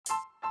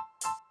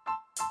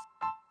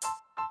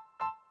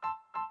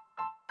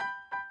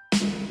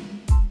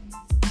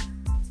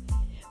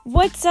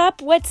What's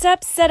up? What's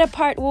up, Set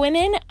Apart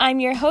Women? I'm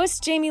your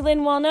host, Jamie Lynn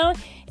Wallno,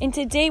 and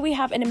today we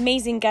have an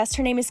amazing guest.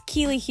 Her name is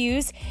Keely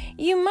Hughes.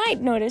 You might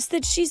notice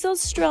that she's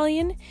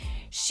Australian.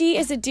 She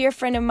is a dear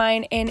friend of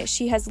mine, and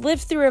she has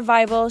lived through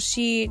revival.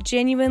 She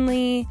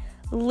genuinely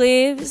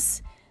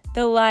lives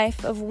the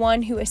life of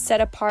one who is set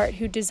apart,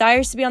 who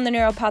desires to be on the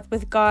narrow path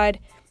with God.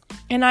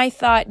 And I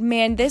thought,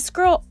 man, this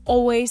girl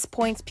always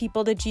points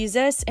people to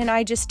Jesus, and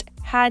I just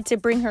had to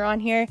bring her on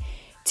here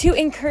to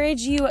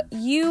encourage you,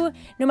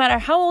 no matter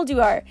how old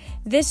you are,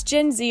 this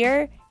Gen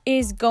Zer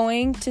is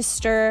going to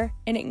stir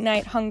and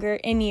ignite hunger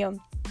in you.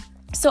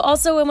 So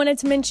also I wanted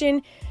to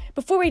mention,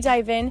 before we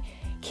dive in,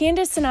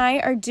 Candace and I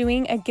are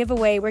doing a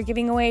giveaway. We're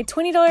giving away a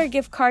 $20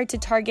 gift card to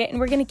Target, and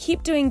we're going to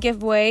keep doing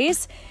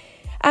giveaways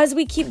as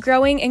we keep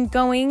growing and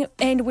going,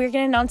 and we're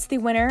going to announce the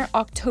winner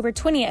October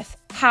 20th.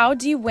 How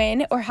do you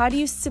win, or how do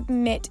you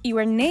submit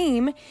your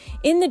name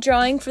in the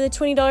drawing for the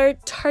 $20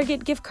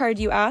 Target gift card,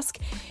 you ask?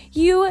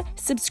 You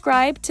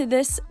subscribe to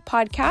this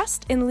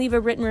podcast and leave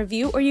a written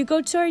review, or you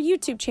go to our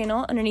YouTube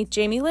channel underneath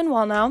Jamie Lynn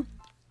Wallno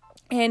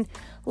and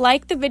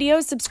like the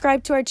video,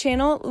 subscribe to our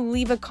channel,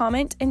 leave a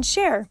comment, and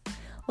share.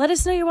 Let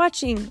us know you're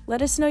watching.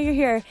 Let us know you're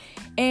here,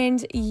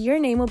 and your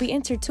name will be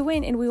entered to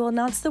win, and we will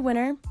announce the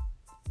winner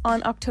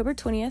on October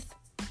 20th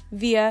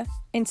via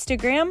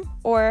Instagram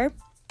or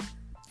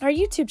our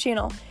YouTube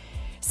channel.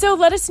 So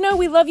let us know.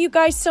 We love you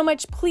guys so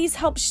much. Please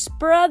help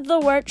spread the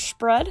word.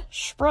 Spread.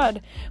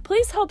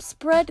 Please help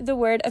spread the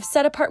word of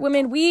Set Apart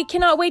Women. We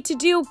cannot wait to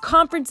do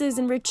conferences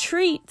and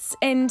retreats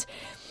and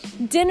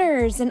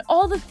dinners and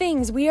all the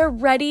things. We are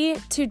ready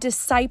to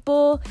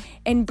disciple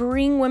and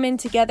bring women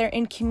together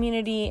in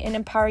community and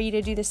empower you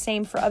to do the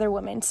same for other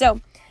women. So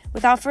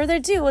without further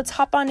ado, let's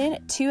hop on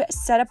in to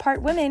Set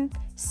Apart Women,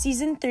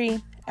 Season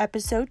 3,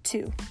 Episode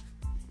 2.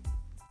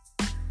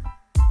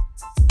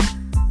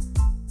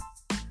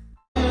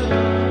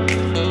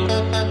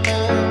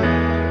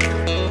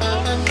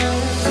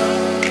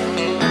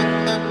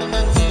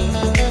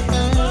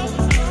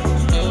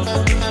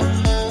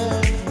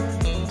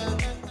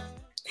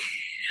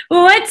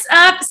 What's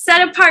up,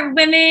 Set Apart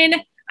Women?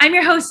 I'm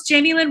your host,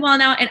 Jamie Lynn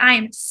Wallno, and I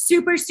am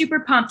super,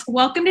 super pumped.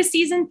 Welcome to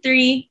Season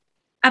 3,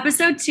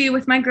 Episode 2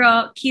 with my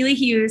girl, Keely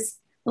Hughes.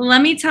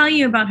 Let me tell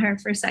you about her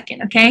for a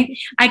second, okay?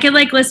 I could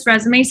list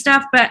resume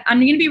stuff, but I'm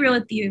going to be real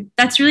with you.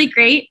 That's really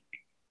great,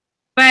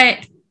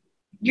 but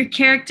your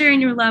character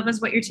and your love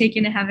is what you're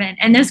taking to heaven.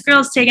 And this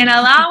girl's taking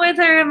a lot with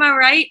her, am I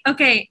right?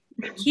 Okay,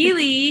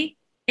 Keely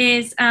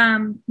is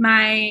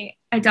my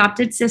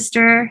adopted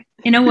sister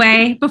in a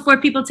way.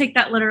 Before people take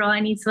that literal, I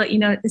need to let you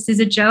know that this is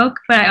a joke,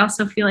 but I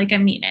also feel like I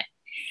mean it.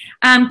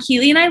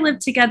 Keely and I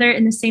lived together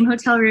in the same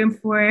hotel room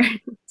for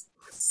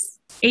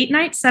 7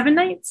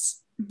 nights.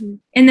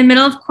 In the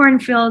middle of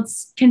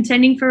cornfields,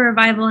 contending for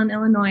revival in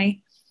Illinois.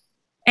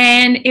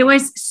 And it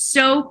was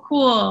so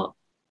cool,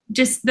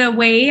 just the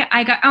way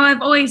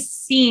I've always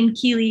seen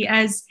Keely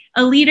as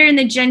a leader in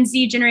the Gen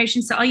Z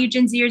generation. So all you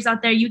Gen Zers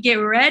out there, you get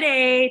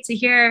ready to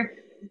hear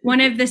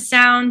one of the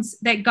sounds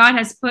that God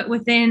has put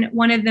within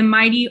one of the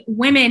mighty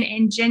women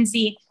in Gen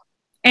Z.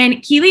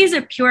 And Keely is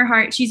a pure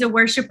heart. She's a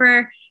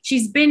worshiper.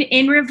 She's been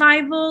in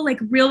revival,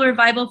 real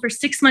revival, for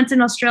 6 months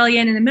in Australia.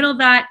 And in the middle of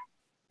that,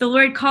 the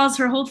Lord calls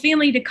her whole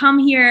family to come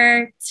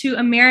here to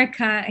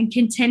America and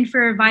contend for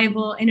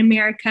revival in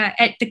America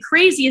at the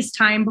craziest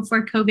time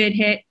before COVID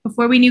hit,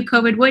 before we knew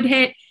COVID would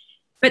hit.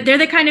 But they're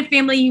the kind of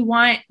family you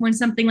want when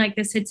something like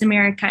this hits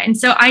America. And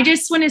so I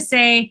just want to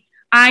say,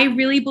 I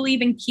really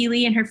believe in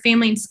Keely and her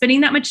family, and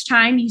spending that much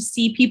time, you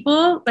see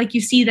people like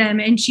you see them.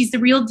 And she's the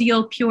real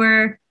deal,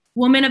 pure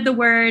woman of the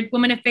word,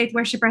 woman of faith,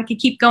 worshiper. I could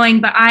keep going,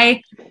 but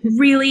I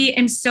really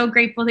am so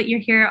grateful that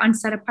you're here on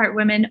Set Apart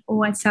Women.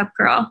 What's up,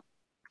 girl?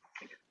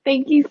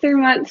 Thank you so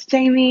much,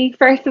 Jamie.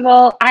 First of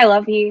all, I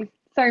love you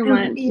so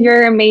much.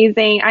 You're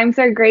amazing. I'm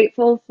so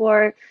grateful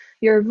for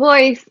your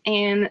voice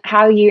and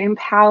how you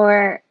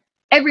empower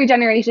every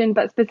generation,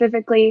 but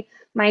specifically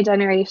my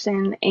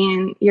generation.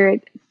 And you're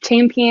a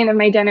champion of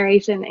my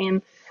generation,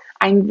 and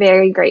I'm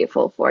very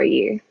grateful for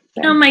you.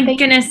 So oh my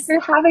goodness. Thanks for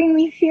having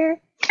me here.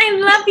 I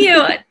love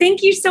you.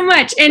 Thank you so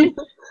much. And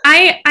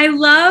I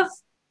love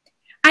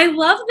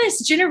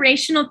this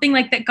generational thing,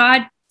 that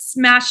God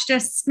smacked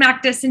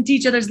us into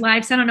each other's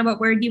lives. I don't know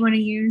what word you want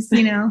to use,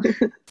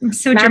 I'm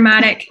so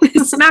dramatic.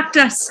 Smacked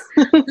us,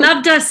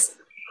 loved us.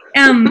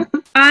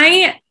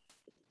 I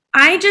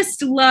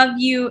just love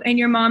you and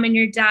your mom and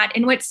your dad.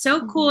 And what's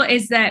so cool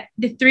is that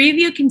the three of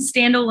you can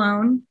stand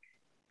alone,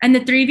 and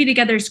the three of you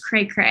together is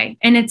cray cray.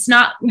 And it's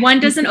not, one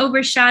doesn't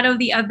overshadow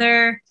the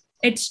other.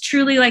 It's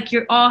truly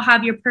you all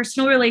have your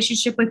personal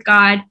relationship with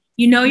God.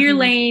 You know your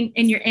lane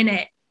and you're in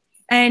it.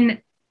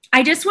 And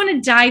I just want to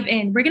dive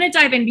in. We're going to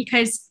dive in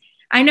because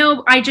I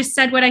know I just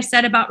said what I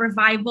said about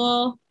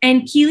revival,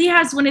 and Keely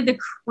has one of the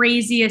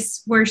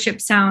craziest worship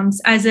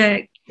sounds as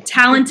a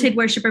talented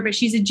worshiper, but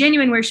she's a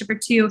genuine worshiper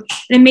too,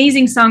 an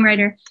amazing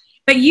songwriter.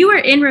 But you were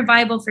in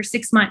revival for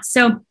 6 months.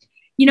 So,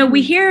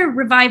 we hear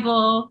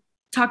revival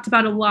talked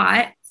about a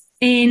lot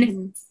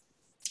in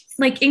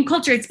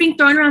culture. It's being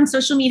thrown around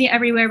social media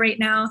everywhere right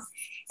now.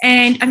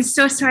 And I'm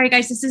so sorry,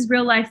 guys. This is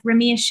real life.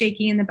 Remy is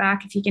shaking in the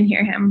back if you can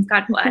hear him.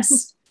 God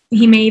bless.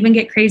 He may even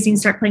get crazy and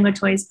start playing with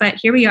toys, but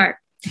here we are.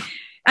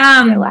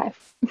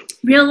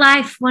 Real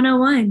life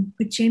 101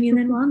 with Jamie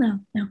Lynn Wallnau.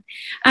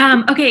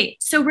 No. Okay,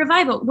 so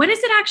revival. What does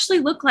it actually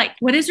look like?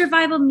 What does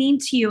revival mean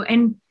to you?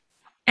 And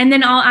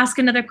then I'll ask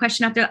another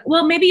question after that.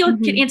 Well, maybe you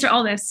can answer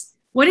all this.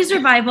 What is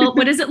revival?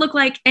 What does it look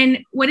like? And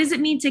what does it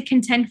mean to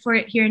contend for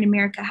it here in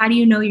America? How do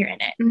you know you're in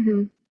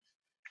it?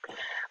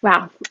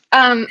 Wow.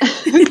 So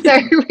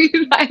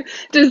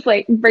just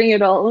like bring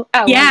it all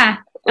out. Yeah.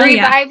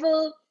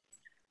 Revival.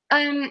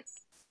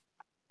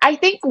 I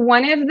think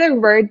one of the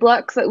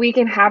roadblocks that we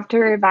can have to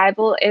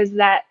revival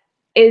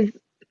is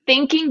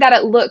thinking that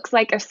it looks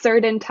like a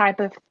certain type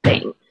of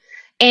thing.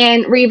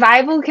 And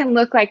revival can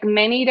look like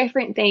many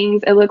different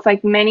things. It looks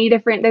like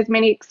there's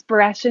many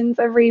expressions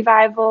of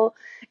revival.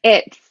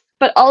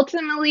 But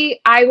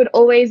ultimately, I would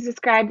always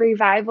describe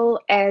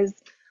revival as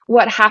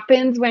what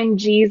happens when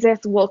Jesus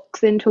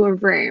walks into a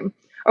room,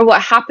 or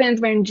what happens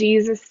when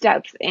Jesus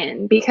steps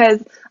in,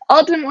 because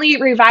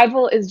ultimately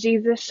revival is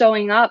Jesus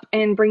showing up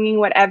and bringing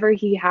whatever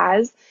he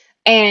has.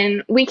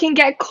 And we can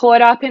get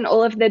caught up in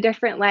all of the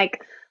different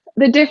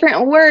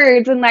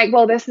words and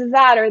well, this is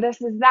that or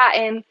this is that.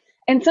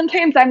 And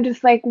sometimes I'm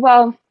just like,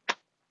 well,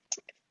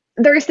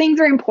 those things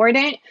are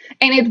important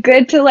and it's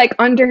good to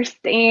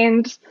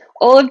understand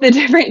all of the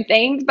different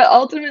things, but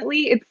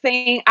ultimately it's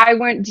saying I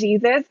want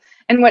Jesus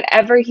and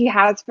whatever he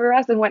has for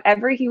us and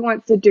whatever he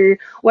wants to do,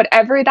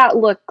 whatever that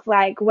looks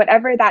like,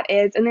 whatever that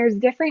is. And there's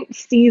different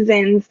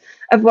seasons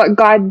of what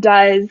God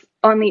does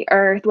on the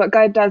earth, what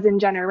God does in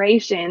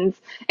generations.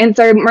 And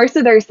so most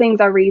of those things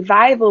are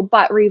revival,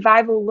 but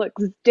revival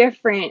looks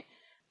different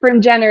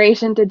from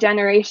generation to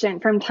generation,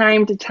 from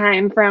time to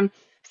time, from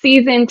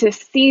season to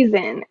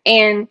season.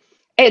 And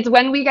it's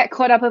when we get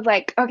caught up of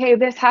okay,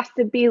 this has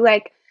to be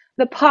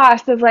the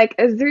past of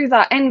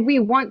Azusa, and we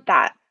want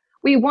that.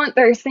 We want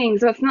those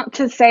things. So it's not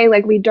to say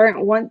we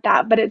don't want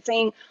that, but it's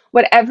saying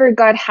whatever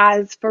God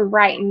has for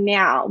right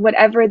now,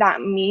 whatever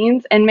that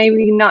means, and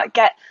maybe not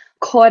get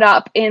caught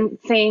up in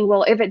saying,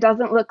 well, if it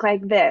doesn't look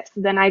like this,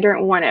 then I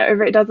don't want it. If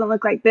it doesn't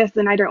look like this,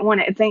 then I don't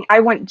want it. It's saying, I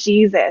want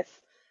Jesus.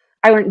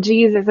 I want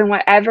Jesus, and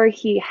whatever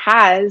he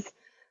has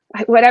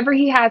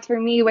for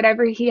me,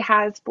 whatever he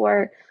has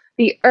for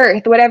the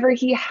earth, whatever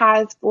he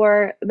has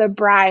for the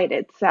bride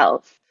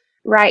itself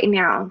right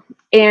now.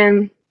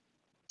 And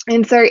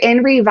so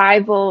in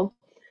revival,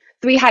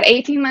 so we had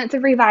 18 months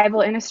of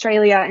revival in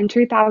Australia in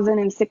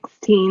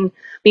 2016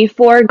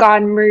 before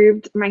God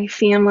moved my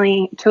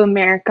family to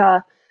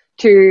America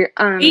to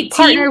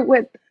partner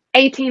with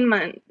 18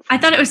 months. I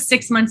thought it was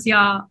 6 months,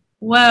 y'all.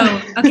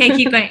 Whoa. Okay,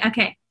 keep going.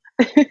 Okay.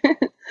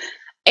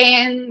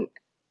 And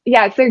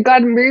yeah, so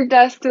God moved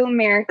us to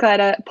America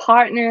to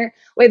partner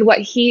with what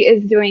he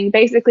is doing,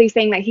 basically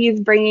saying that he's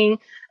bringing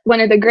one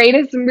of the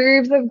greatest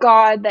moves of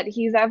God that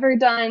he's ever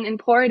done and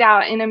poured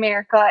out in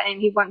America.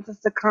 And he wants us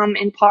to come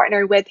and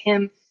partner with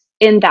him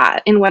in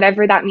that, in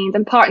whatever that means,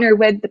 and partner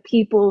with the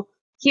people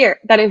here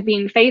that have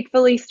been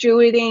faithfully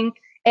stewarding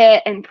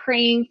it and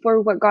praying for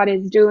what God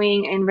is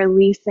doing and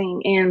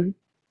releasing. And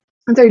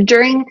so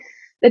during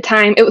the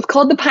time, it was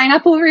called the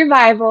Pineapple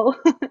Revival.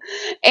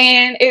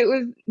 And it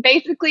was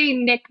basically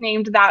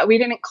nicknamed that. We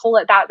didn't call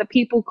it that. The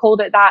people called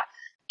it that.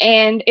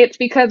 And it's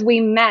because we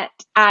met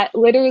at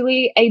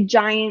literally a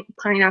giant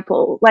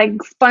pineapple, like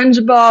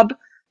SpongeBob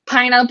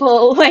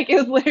pineapple. It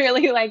was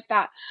literally like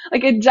that,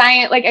 like a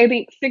giant, I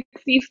think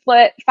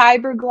 60-foot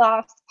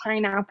fiberglass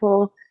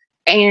pineapple.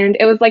 And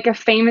it was a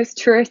famous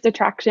tourist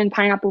attraction,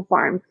 pineapple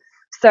farm.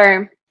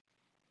 So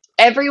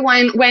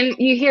everyone, when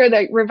you hear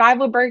the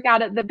revival broke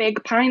out at the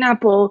Big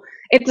Pineapple,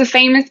 it's a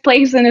famous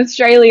place in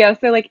Australia.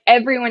 So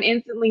everyone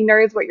instantly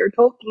knows what you're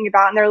talking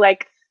about. And they're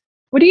like,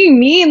 what do you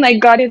mean?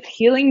 God is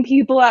healing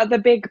people at the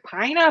Big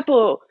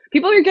Pineapple.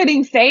 People are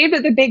getting saved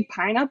at the Big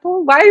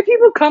Pineapple. Why are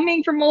people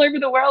coming from all over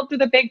the world to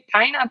the Big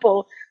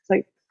Pineapple?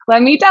 It's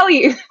let me tell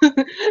you,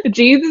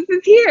 Jesus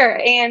is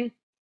here. And,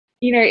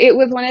 it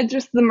was one of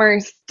just the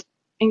most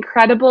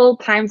incredible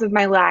times of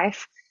my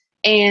life.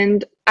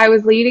 And I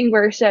was leading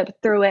worship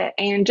through it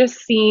and just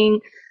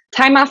seeing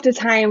time after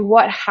time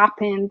what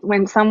happened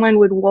when someone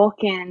would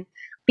walk in,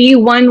 be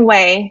one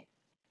way,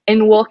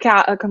 and walk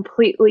out a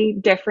completely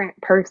different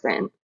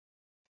person.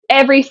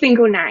 Every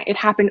single night. It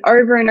happened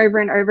over and over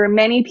and over.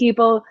 Many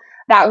people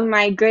that were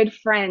my good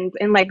friends,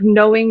 and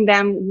knowing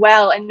them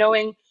well and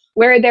knowing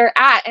where they're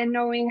at and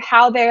knowing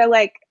how they're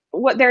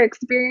what their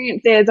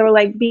experience is, or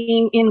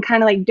being in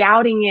kind of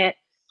doubting it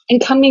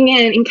and coming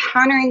in,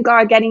 encountering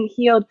God, getting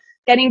healed,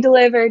 getting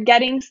delivered,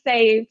 getting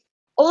saved,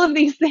 all of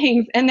these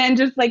things. And then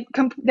just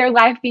their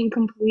life being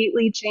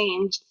completely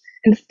changed.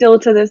 And still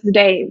to this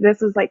day,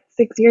 this was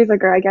 6 years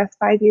ago, I guess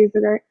 5 years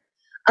ago.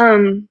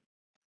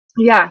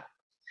 Yeah.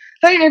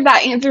 So I don't know if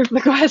that answers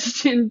the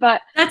question,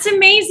 but that's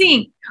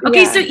amazing.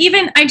 Okay. Yeah. So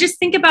even I just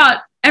think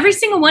about every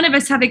single one of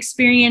us have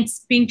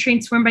experienced being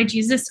transformed by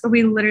Jesus, or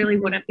we literally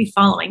wouldn't be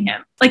following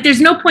him. There's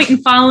no point in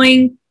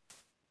following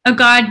a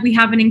God we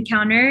haven't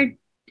encountered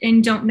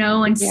and don't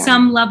know on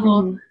some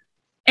level. Mm-hmm.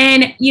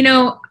 And,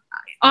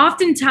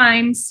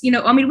 oftentimes,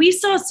 I mean, we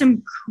saw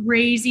some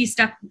crazy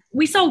stuff.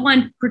 We saw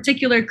one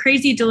particular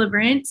crazy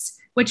deliverance,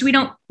 which we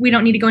don't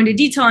need to go into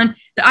detail on,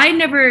 that I had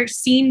never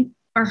seen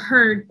or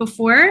heard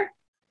before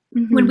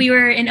when we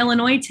were in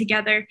Illinois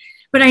together.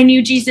 But I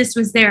knew Jesus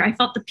was there. I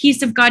felt the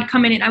peace of God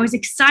come in, and I was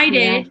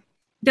excited.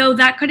 Though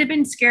that could have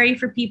been scary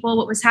for people,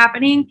 what was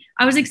happening,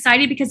 I was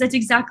excited because that's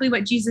exactly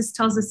what Jesus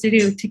tells us to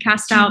do, to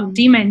cast out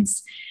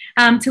demons,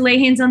 to lay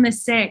hands on the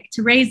sick,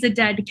 to raise the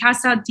dead, to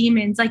cast out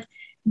demons. Like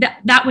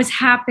that was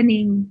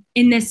happening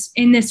in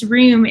this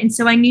room. And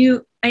so I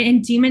knew,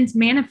 and demons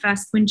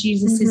manifest when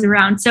Jesus is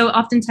around. So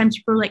oftentimes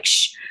people are like,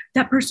 shh,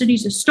 that person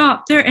needs to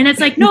stop there. And it's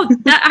like, no,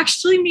 that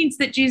actually means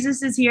that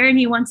Jesus is here and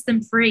he wants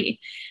them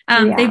free.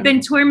 They've been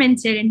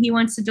tormented and he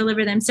wants to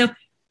deliver them. So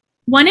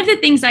one of the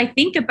things I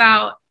think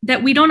about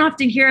that we don't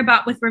often hear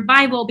about with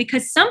revival,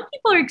 because some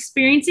people are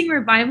experiencing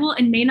revival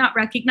and may not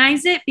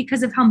recognize it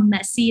because of how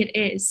messy it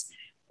is,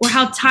 or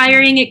how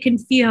tiring it can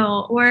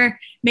feel, or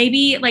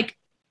maybe like,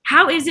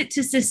 how is it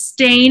to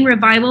sustain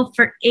revival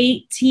for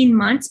 18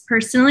 months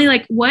personally?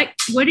 Like what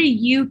do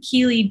you,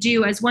 Keely,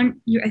 do as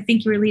one, I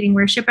think you were leading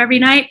worship every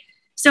night.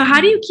 So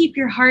how do you keep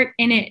your heart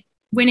in it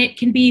when it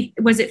can be,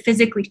 was it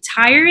physically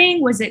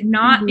tiring? Was it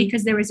not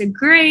because there was a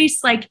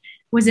grace? Like,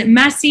 was it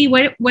messy?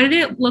 What did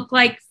it look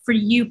like for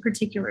you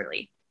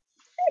particularly?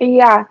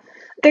 Yeah,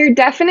 there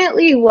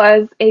definitely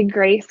was a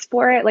grace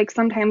for it. Like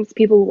sometimes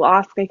people will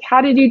ask, like,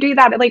 how did you do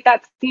that? Like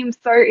that seems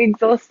so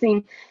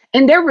exhausting.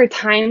 And there were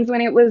times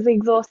when it was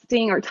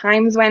exhausting, or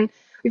times when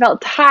we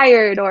felt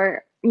tired,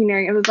 or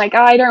it was like,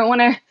 oh, I don't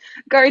want to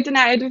go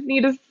tonight. I just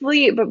need to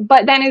sleep.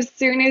 But then as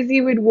soon as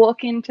you would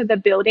walk into the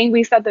building,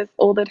 we said this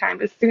all the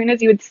time, as soon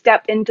as you would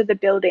step into the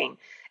building,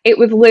 it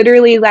was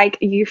literally like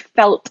you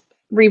felt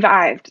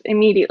revived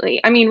immediately.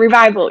 I mean,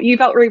 revival, you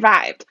felt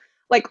revived.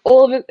 Like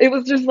all of it, it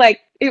was just like,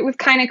 it was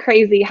kind of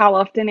crazy how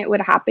often it would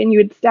happen. You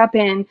would step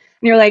in and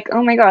you're like,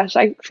 oh my gosh,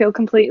 I feel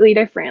completely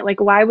different. Like,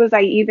 why was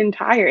I even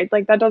tired?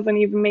 Like, that doesn't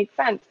even make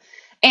sense.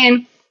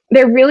 And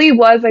there really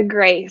was a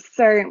grace.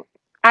 So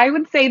I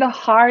would say the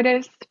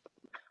hardest,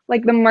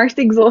 like the most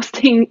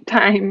exhausting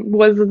time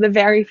was the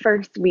very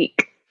first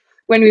week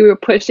when we were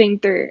pushing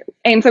through.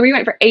 And so we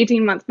went for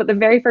 18 months, but the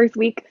very first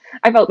week,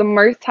 I felt the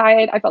most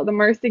tired. I felt the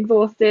most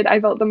exhausted. I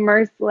felt the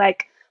most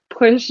like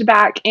pushed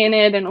back in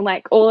it, and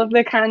like all of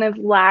the kind of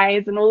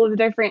lies and all of the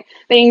different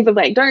things of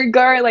like, don't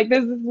go, like,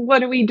 this is,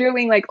 what are we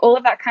doing? Like all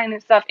of that kind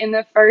of stuff in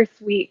the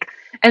first week.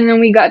 And then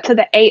we got to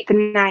the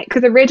 8th night,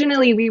 because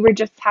originally we were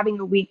just having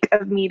a week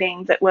of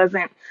meetings.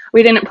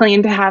 We didn't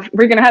plan to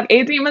we're going to have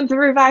 18 months of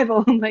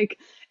revival. Like,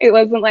 it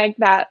wasn't like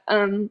that.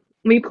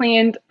 We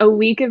planned a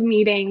week of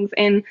meetings,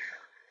 and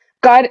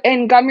God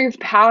moved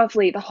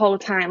powerfully the whole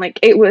time. Like,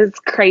 it was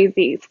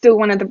crazy. Still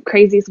one of the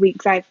craziest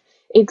weeks I've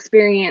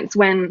experienced,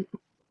 when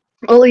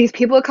all these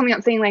people are coming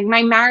up saying, like,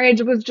 my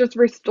marriage was just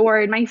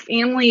restored, my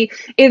family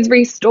is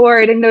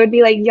restored. And there would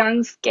be like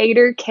young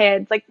skater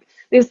kids, like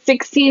this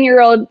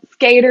 16-year-old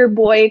skater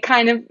boy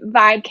kind of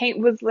vibe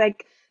was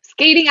like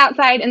skating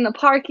outside in the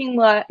parking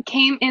lot,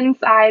 came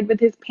inside with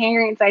his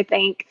parents, I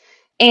think.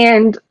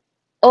 And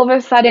all of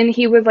a sudden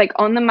he was like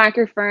on the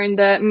microphone,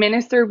 the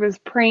minister was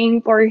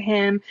praying for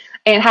him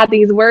and had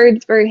these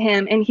words for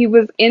him, and he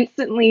was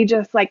instantly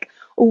just like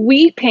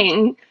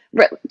weeping.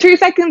 2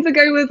 seconds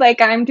ago was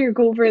like, I'm too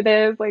cool for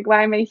this, like,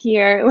 why am I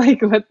here,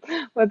 like,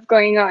 what's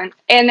going on?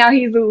 And now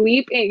he's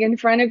weeping in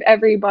front of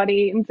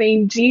everybody and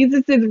saying,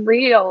 Jesus is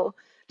real,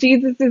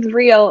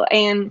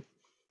 and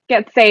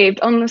get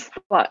saved on the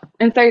spot.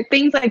 And so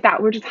things like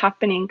that were just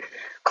happening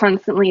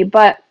constantly.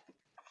 But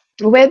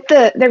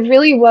there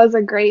really was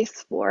a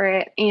grace for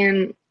it.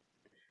 And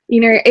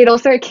it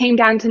also came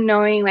down to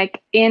knowing,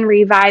 like, in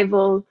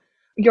revival,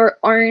 your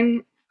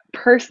own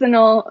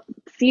personal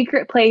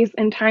secret place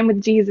and time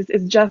with Jesus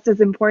is just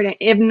as important,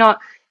 if not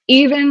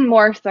even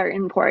more so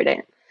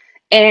important.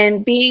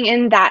 And being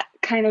in that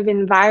kind of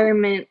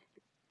environment,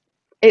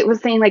 it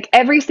was saying, like,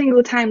 every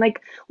single time, like,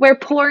 we're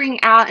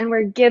pouring out and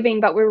we're giving,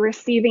 but we're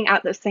receiving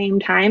at the same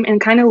time, and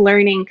kind of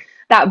learning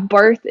that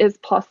birth is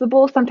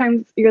possible.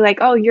 Sometimes you're like,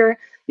 oh, you're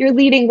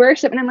leading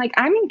worship, and I'm like,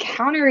 I'm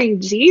encountering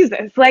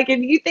Jesus. Like, if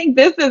you think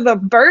this is a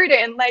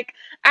burden, like,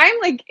 I'm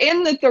like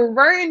in the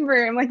throne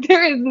room. Like,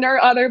 there is no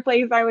other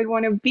place I would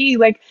want to be.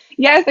 Like,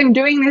 yes, I'm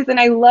doing this and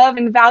I love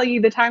and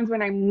value the times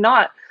when I'm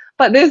not,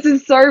 but this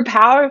is so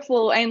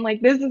powerful, and like,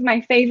 this is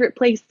my favorite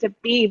place to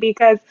be,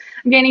 because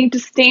I'm getting to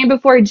stand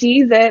before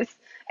Jesus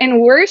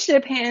and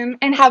worship him,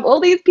 and have all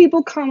these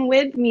people come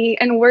with me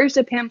and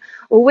worship him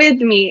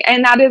with me.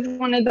 And that is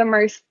one of the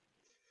most,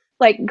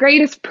 like,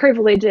 greatest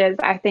privileges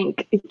I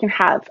think you can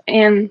have.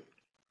 And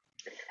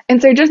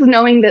so just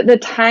knowing that the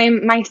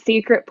time, my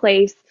secret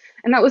place,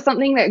 and that was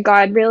something that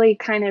God really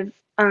kind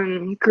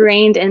of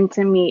grained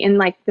into me in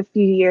like the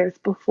few years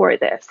before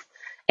this.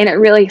 And it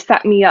really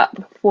set me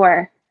up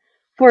for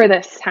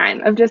this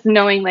time of just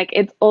knowing, like,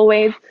 it's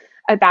always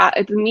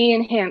it's me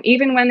and him,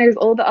 even when there's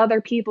all the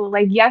other people.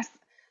 Like, yes,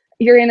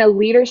 you're in a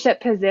leadership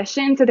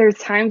position, so there's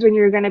times when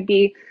you're going to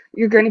be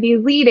you're going to be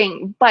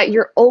leading, but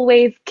you're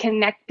always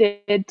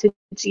connected to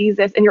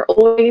Jesus, and you're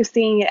always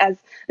seeing it as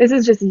this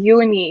is just you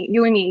and me,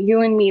 you and me,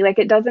 you and me. Like,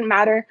 it doesn't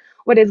matter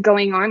what is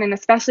going on. And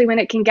especially when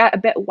it can get a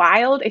bit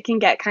wild, it can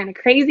get kind of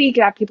crazy. You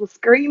can have people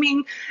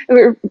screaming,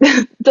 or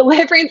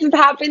deliverance is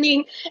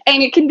happening,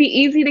 and it can be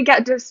easy to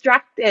get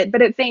distracted.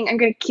 But it's saying, I'm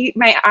going to keep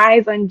my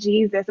eyes on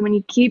Jesus. And when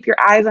you keep your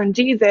eyes on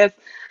Jesus,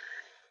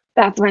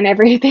 that's when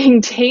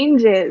everything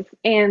changes.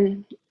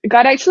 And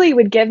God actually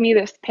would give me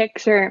this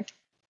picture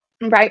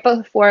right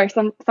before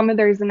some of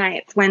those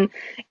nights when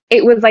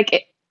it was like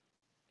it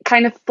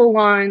kind of full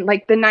on,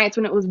 like the nights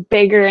when it was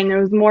bigger and there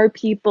was more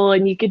people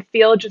and you could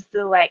feel just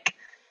the like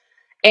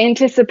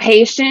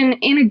anticipation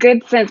in a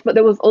good sense, but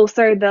there was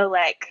also the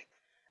like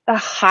the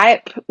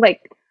hype.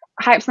 Like,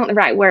 hype's not the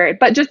right word,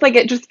 but just like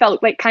it just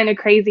felt like kind of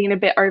crazy and a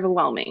bit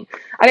overwhelming.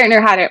 I don't know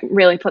how to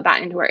really put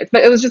that into words,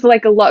 but it was just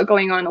like a lot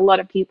going on, a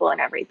lot of people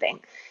and everything.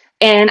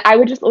 And I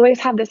would just always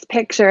have this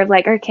picture of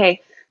like,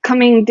 okay,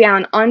 coming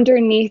down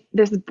underneath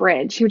this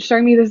bridge. He would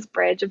show me this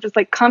bridge of just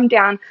like, come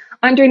down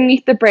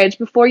underneath the bridge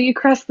before you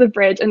cross the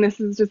bridge. And this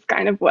is just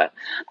kind of what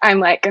I'm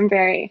like. I'm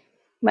very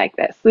like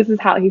this. This is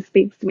how he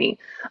speaks to me.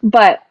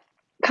 But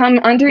come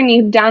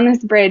underneath down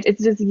this bridge.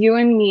 It's just you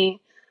and me.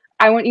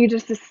 I want you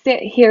just to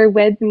sit here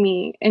with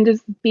me and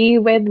just be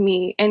with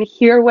me and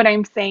hear what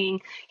I'm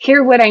saying,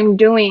 hear what I'm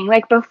doing.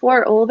 Like,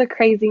 before all the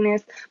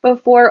craziness,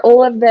 before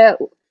all of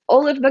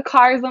the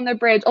cars on the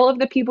bridge, all of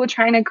the people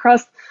trying to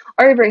cross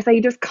over. So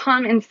you just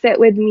come and sit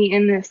with me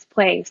in this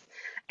place.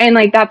 And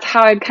like, that's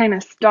how I'd kind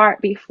of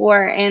start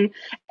before. And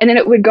then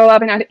it would go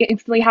up and I'd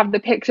instantly have the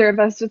picture of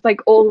us just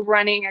like all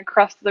running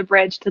across the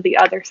bridge to the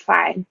other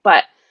side.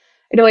 But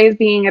it always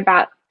being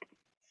about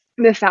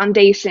the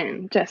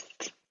foundation,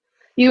 just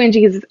you and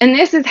Jesus. And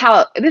this is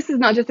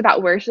not just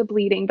about worship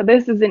leading, but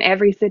this is in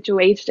every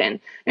situation,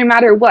 no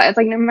matter what. It's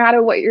like, no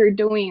matter what you're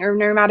doing or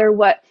no matter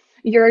what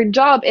your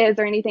job is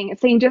or anything,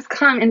 it's saying, just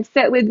come and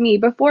sit with me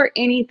before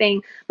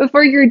anything,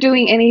 before you're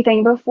doing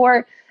anything,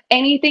 before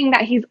anything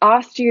that he's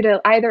asked you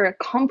to either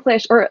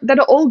accomplish, or that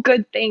are all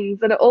good things,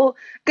 that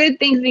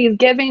he's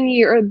given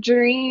you, or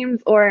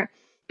dreams, or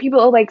people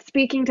are like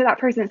speaking to that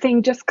person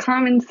saying, just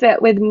come and sit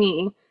with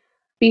me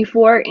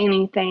before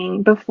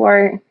anything,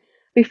 before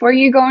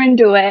you go and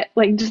do it.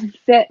 Like, just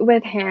sit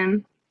with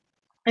him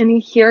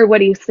and hear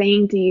what he's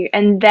saying to you,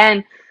 and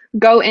then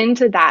go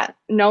into that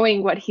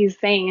knowing what he's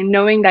saying and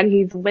knowing that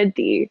he's with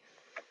you.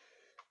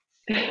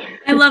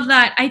 I love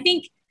that. I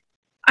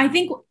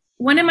think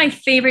one of my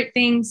favorite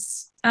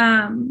things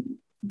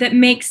that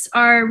makes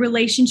our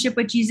relationship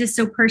with Jesus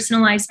so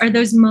personalized are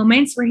those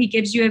moments where he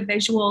gives you a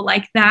visual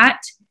like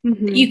that,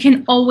 that you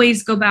can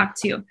always go back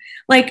to.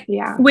 Like,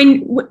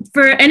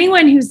 for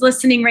anyone who's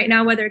listening right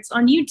now, whether it's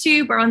on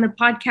YouTube or on the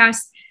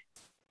podcast,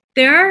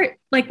 there are,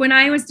 like, when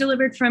I was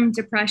delivered from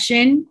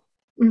depression,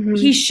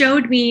 he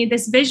showed me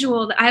this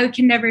visual that I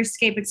can never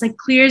escape. It's like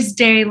clear as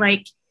day.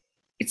 Like,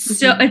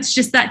 it's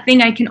just that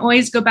thing I can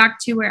always go back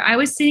to, where I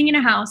was sitting in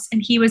a house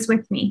and he was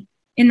with me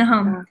in the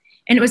home,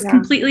 and it was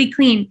completely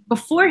clean.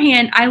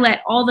 Beforehand, I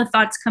let all the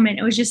thoughts come in.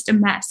 It was just a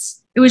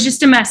mess.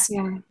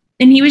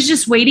 And he was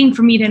just waiting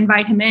for me to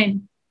invite him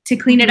in, to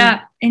clean it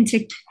up and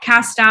to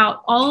cast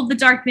out all of the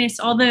darkness,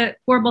 all the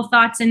horrible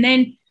thoughts. And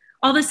then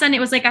all of a sudden it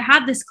was like I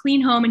had this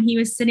clean home and he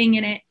was sitting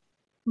in it,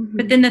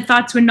 but then the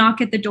thoughts would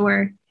knock at the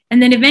door.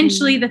 And then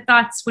eventually the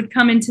thoughts would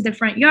come into the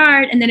front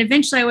yard. And then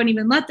eventually I wouldn't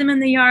even let them in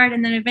the yard.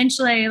 And then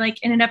eventually I like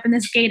ended up in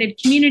this gated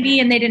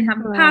community and they didn't have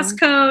a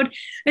passcode.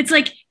 It's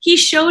like he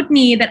showed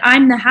me that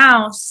I'm the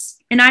house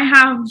and I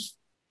have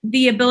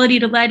the ability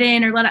to let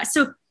in or let out.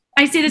 So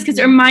I say this because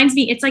it reminds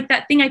me, it's like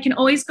that thing I can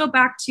always go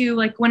back to,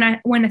 like when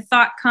a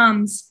thought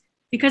comes,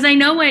 because I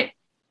know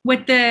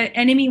what the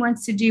enemy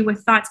wants to do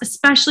with thoughts,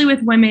 especially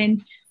with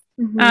women.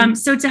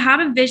 So to have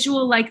a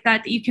visual like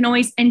that you can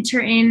always enter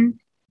in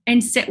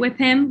and sit with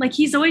him, like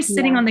he's always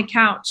sitting on the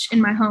couch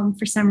in my home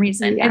for some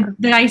reason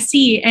that I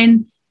see,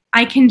 and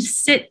I can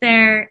sit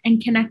there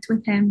and connect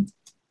with him.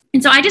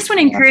 And so I just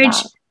want to encourage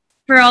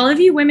for all of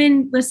you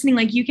women listening,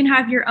 like you can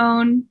have your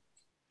own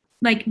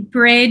like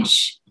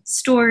bridge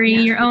story,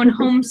 your own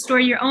home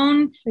story, your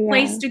own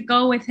place to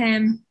go with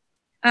him.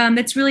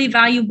 That's really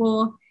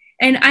valuable.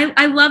 And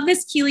I love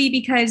this, Keely,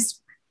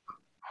 because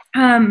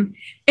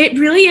it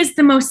really is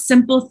the most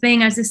simple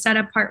thing as a set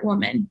apart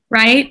woman,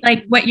 right?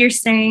 Like what you're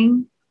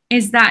saying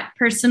is that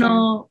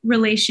personal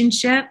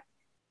relationship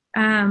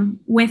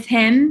with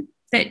him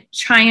that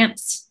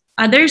triumphs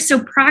others.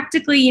 So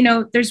practically,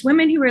 there's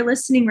women who are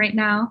listening right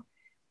now.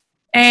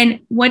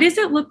 And what does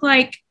it look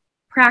like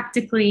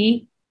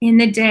practically in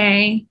the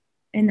day,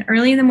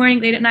 early in the morning,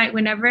 late at night,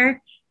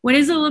 whenever? What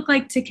does it look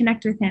like to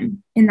connect with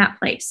him in that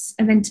place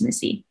of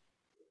intimacy?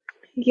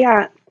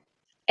 Yeah.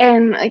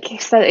 And like I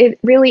said, it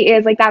really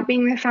is like that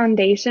being the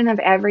foundation of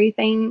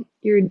everything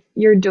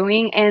you're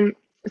doing. And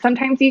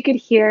sometimes you could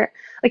hear,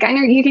 like, I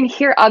know you can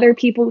hear other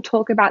people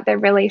talk about their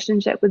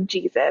relationship with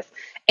Jesus,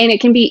 and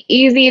it can be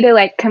easy to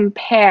like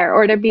compare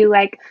or to be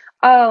like,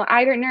 oh,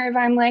 I don't know if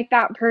I'm like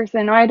that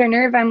person, or I don't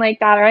know if I'm like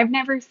that, or I've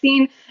never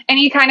seen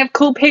any kind of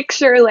cool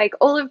picture, like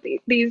all of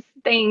these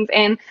things.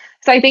 And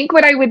so I think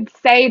what I would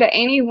say to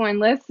anyone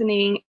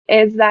listening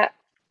is that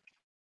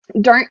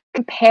don't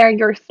compare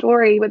your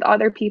story with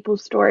other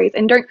people's stories,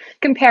 and don't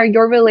compare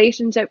your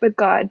relationship with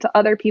God to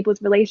other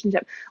people's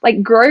relationship.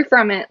 Like, grow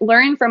from it,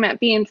 learn from it,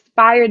 be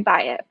inspired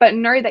by it, but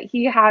know that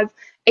he has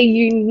a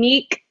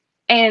unique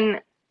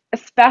and a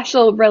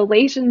special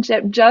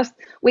relationship just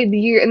with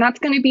you, and that's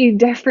going to be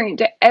different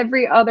to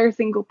every other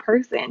single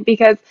person,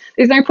 because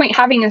there's no point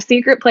having a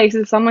secret place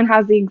if someone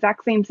has the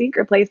exact same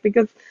secret place,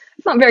 because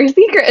it's not very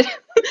secret.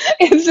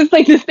 It's just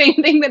like the same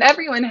thing that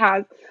everyone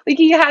has. Like,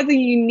 he has a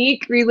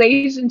unique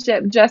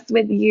relationship just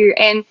with you,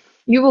 and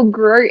you will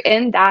grow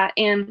in that.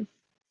 And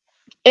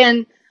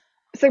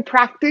so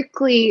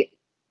practically,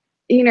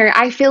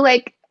 I feel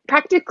like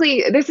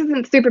practically this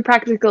isn't super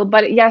practical,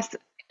 but yes,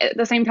 at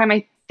the same time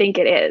I think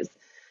it is.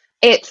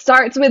 It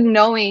starts with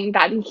knowing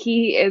that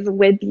he is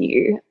with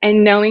you,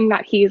 and knowing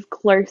that he is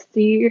close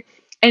to you,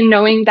 and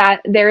knowing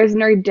that there is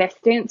no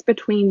distance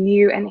between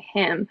you and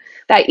him.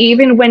 That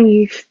even when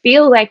you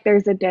feel like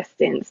there's a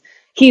distance,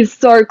 he's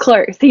so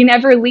close. He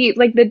never leaves.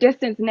 Like, the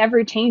distance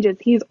never changes.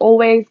 He's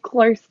always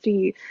close to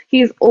you.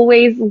 He's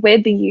always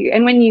with you.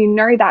 And when you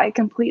know that, it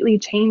completely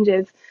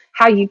changes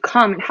how you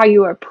come and how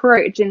you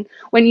approach. And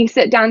when you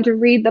sit down to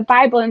read the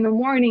Bible in the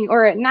morning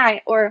or at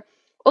night, or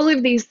all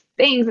of these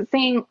things, it's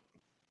saying,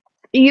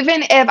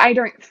 even if I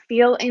don't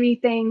feel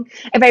anything,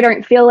 if I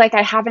don't feel like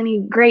I have any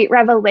great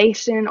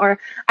revelation, or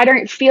I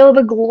don't feel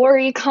the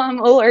glory come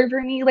all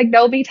over me, like,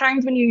 there'll be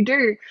times when you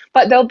do,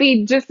 but there'll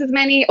be just as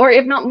many, or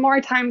if not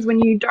more times, when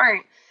you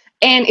don't.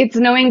 And it's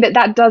knowing that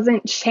that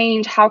doesn't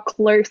change how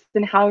close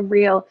and how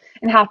real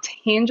and how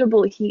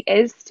tangible he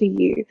is to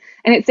you.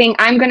 And it's saying,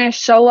 I'm going to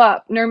show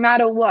up no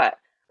matter what.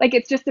 Like,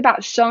 it's just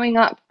about showing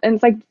up. And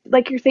it's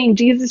like you're saying,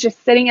 Jesus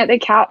just sitting at the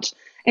couch,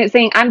 and it's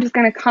saying, I'm just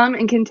going to come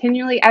and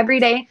continually every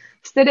day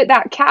sit at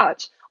that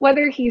couch,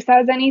 whether he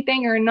says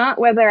anything or not,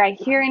 whether I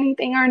hear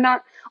anything or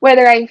not,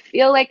 whether I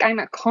feel like I'm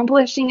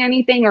accomplishing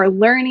anything or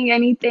learning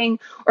anything,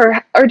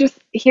 or just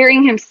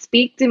hearing him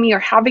speak to me or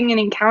having an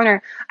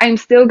encounter. I'm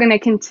still going to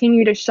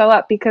continue to show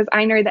up, because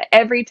I know that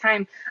every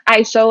time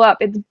I show up,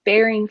 it's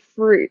bearing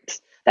fruit.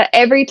 That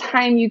every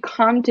time you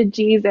come to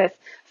Jesus,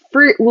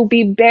 fruit will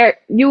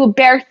you will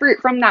bear fruit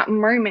from that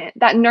moment.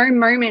 That no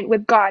moment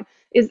with God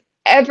is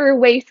ever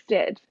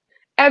wasted.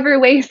 Ever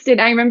wasted.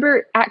 I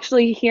remember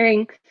actually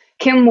hearing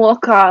Kim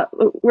Walker,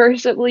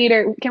 worship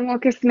leader, Kim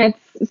Walker Smith,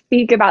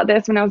 speak about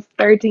this when I was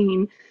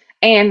 13.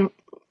 And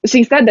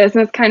she said this,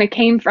 and this kind of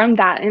came from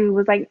that, and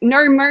was like,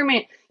 no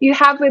moment you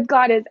have with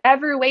God is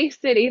ever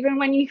wasted, even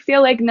when you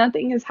feel like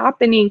nothing is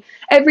happening.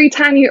 Every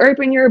time you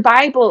open your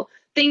Bible,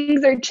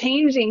 things are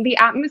changing. The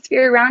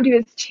atmosphere around you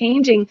is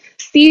changing.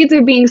 Seeds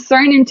are being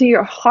sown into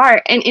your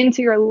heart and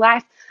into your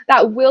life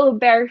that will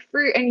bear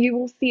fruit, and you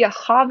will see a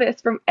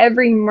harvest from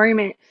every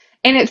moment.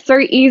 And it's so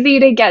easy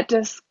to get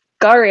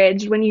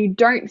discouraged when you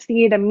don't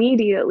see it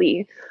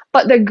immediately.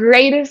 But the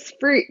greatest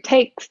fruit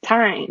takes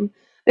time.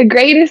 The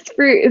greatest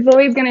fruit is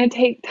always going to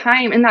take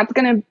time, and that's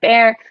going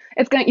to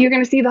you're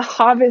going to see the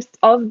harvest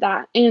of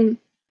that. And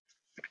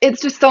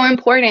it's just so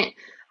important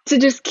to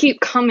just keep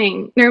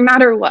coming no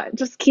matter what.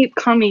 Just keep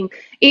coming.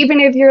 Even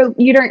if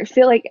you don't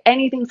feel like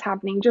anything's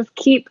happening, just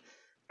keep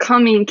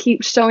coming,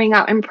 keep showing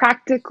up. And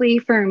practically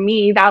for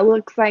me, that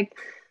looks like,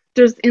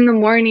 just in the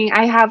morning,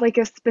 I have like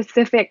a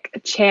specific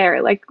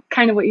chair, like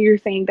kind of what you're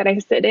saying, that I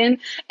sit in.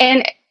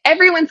 And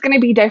everyone's going to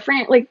be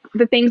different. Like,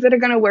 the things that are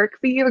going to work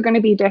for you are going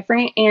to be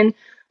different. And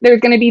there's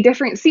going to be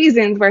different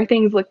seasons where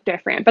things look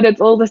different, but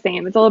it's all the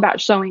same. It's all about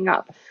showing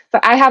up. So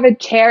I have a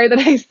chair that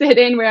I sit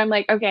in where I'm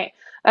like, okay,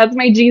 that's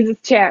my Jesus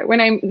chair.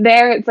 When I'm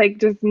there, it's like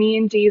just me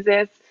and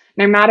Jesus.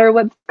 No matter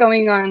what's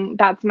going on,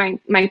 that's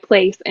my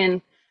place.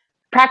 And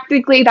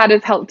practically that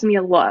has helped me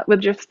a lot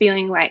with just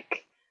feeling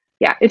like,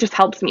 yeah, it just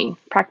helps me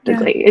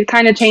practically. Yeah. It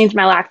kind of changed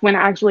my life when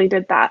I actually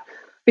did that,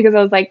 because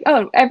I was like,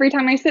 oh, every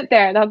time I sit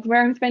there, that's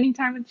where I'm spending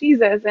time with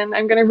Jesus, and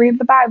I'm going to read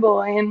the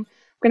Bible, and I'm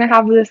going to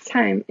have this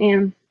time.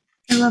 And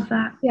I love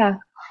that. Yeah.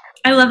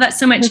 I love that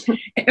so much.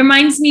 It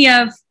reminds me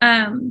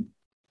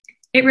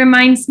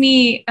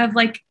of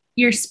like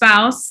your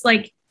spouse,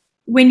 like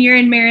when you're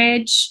in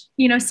marriage,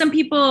 some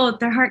people,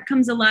 their heart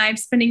comes alive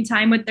spending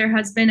time with their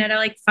husband at a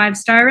like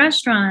 5-star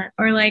restaurant,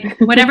 or like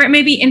whatever it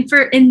may be. And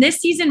in this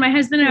season, my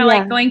husband and I are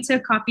like going to a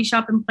coffee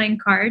shop and playing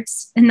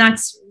cards. And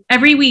that's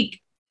every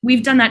week.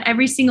 We've done that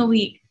every single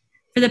week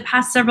for the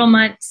past several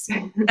months.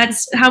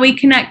 That's how we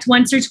connect.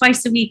 Once or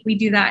twice a week, we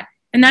do that.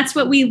 And that's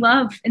what we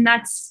love. And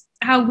that's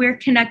how we're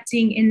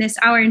connecting in this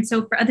hour. And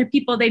so for other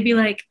people, they'd be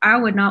like, I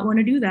would not want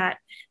to do that.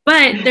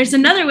 But there's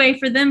another way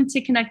for them to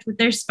connect with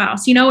their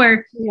spouse,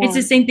 or it's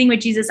the same thing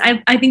with Jesus.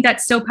 I think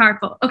that's so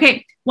powerful.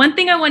 Okay. One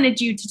thing I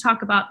wanted you to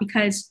talk about,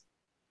 because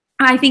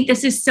I think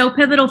this is so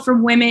pivotal for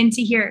women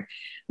to hear.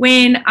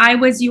 When I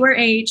was your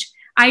age,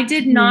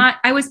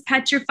 I was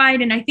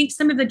petrified. And I think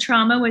some of the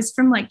trauma was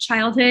from like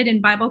childhood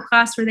and Bible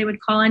class, where they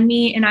would call on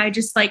me and I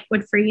just like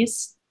would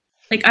freeze.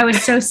 Like, I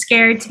was so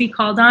scared to be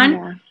called on.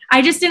 Yeah.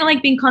 I just didn't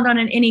like being called on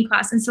in any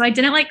class. And so I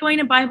didn't like going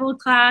to Bible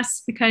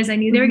class because I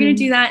knew they were going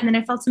to do that. And then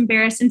I felt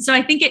embarrassed. And so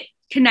I think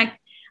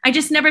I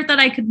just never thought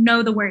I could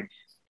know the word.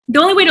 The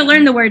only way to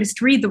learn the word is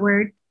to read the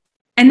word.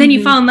 And then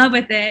you fall in love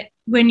with it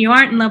when you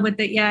aren't in love with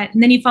it yet.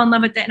 And then you fall in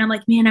love with it. And I'm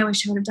like, man, I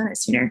wish I would have done it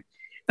sooner.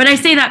 But I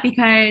say that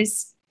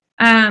because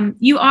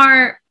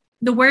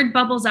the word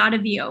bubbles out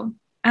of you.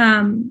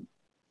 And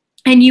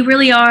you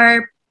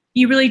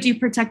really do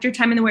protect your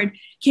time in the word.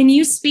 Can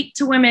you speak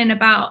to women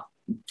about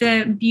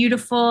the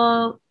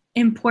beautiful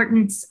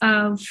importance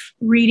of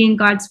reading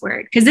God's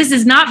word? Because this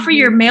is not for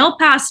your male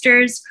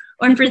pastors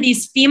or for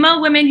these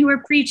female women who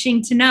are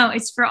preaching to know.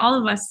 It's for all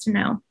of us to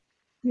know.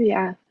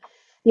 Yeah.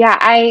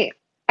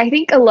 I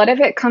think a lot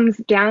of it comes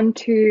down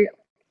to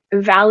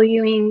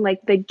valuing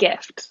like the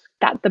gift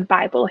that the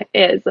Bible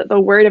is, that the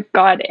Word of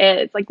God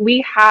is. Like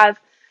we have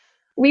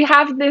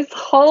this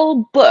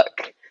whole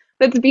book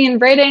that's being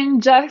written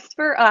just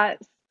for us,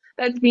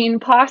 that's being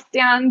passed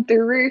down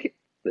through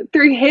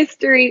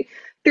history,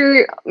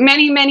 through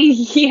many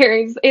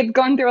years. It's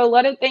gone through a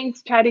lot of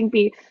things trying to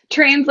be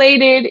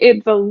translated.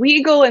 It's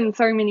illegal in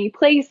so many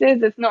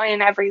places. It's not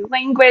in every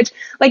language.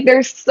 Like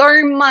there's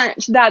so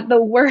much that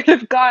the Word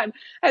of God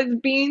has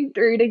been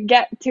through to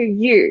get to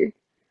you.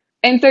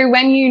 And so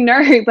when you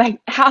know like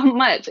how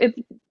much it's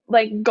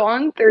like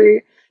gone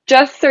through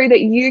just so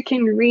that you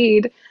can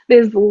read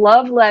this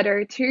love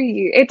letter to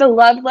you. It's a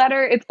love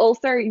letter. It's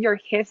also your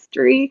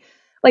history.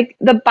 Like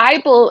the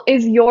Bible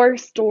is your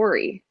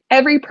story.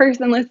 Every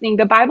person listening,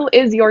 the Bible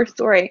is your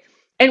story.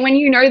 And when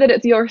you know that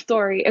it's your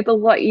story, it's a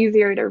lot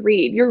easier to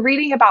read. You're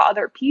reading about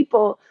other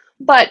people,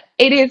 but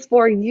it is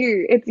for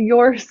you. It's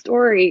your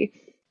story.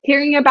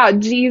 Hearing about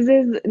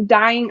Jesus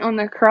dying on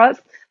the cross,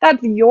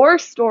 that's your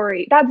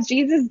story. That's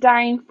Jesus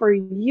dying for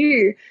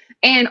you.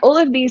 And all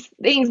of these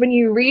things, when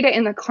you read it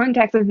in the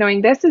context of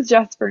knowing this is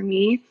just for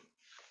me,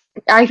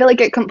 I feel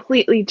like it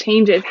completely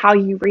changes how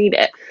you read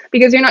it,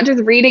 because you're not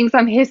just reading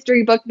some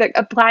history book that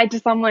applied to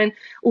someone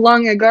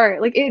long ago.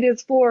 Like it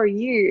is for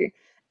you,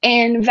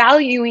 and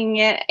valuing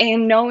it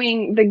and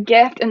knowing the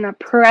gift and the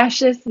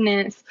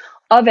preciousness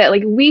of it.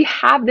 Like we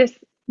have this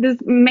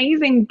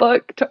amazing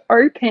book to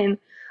open.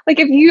 Like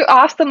if you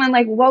ask someone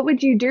like, what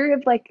would you do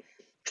if like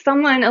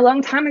someone a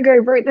long time ago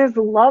wrote this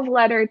love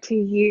letter to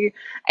you,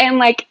 and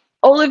like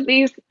all of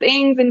these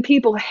things and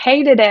people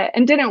hated it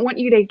and didn't want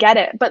you to get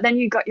it, but then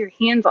you got your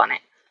hands on it,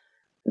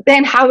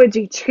 then how would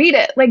you treat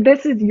it? Like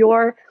this is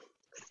your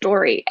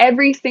story.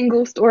 Every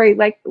single story,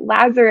 like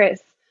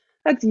Lazarus,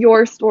 that's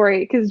your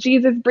story, because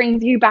Jesus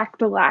brings you back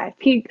to life.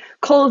 He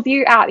calls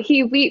you out.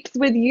 He weeps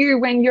with you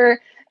when you're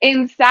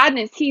in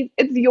sadness.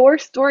 It's your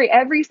story.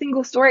 Every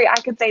single story, I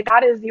could say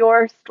that is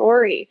your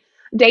story.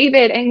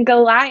 David and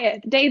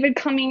Goliath, David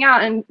coming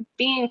out and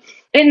being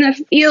in the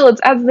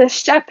fields as the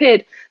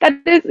shepherd.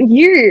 That is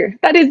you.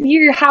 That is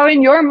you. How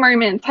in your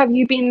moments have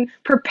you been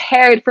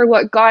prepared for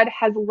what God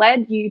has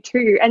led you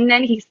to? And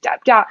then he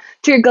stepped out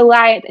to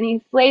Goliath and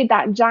he slayed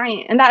that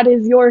giant. And that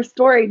is your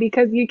story,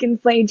 because you can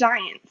slay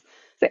giants.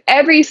 So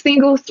every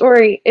single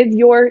story is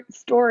your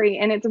story,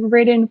 and it's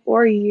written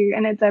for you,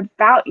 and it's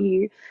about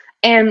you.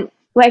 And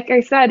like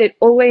I said, it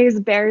always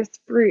bears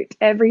fruit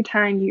every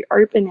time you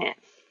open it.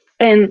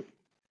 And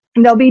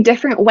there'll be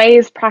different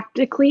ways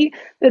practically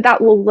that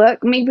will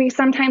look. Maybe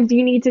sometimes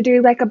you need to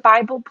do like a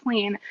Bible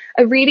plan,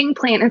 a reading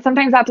plan, and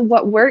sometimes that's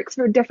what works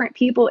for different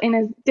people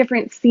in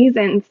different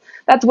seasons.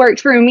 That's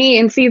worked for me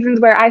in seasons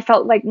where I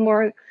felt like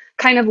more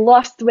kind of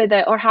lost with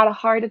it or had a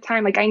harder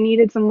time, like I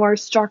needed some more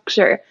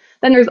structure.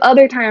 Then there's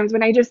other times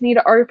when I just need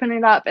to open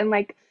it up and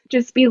like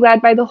just be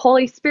led by the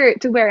Holy Spirit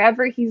to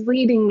wherever he's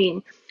leading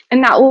me,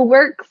 and that will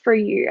work for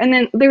you. And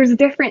then there's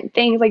different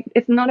things. Like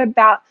it's not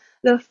about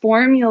the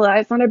formula.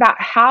 It's not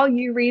about how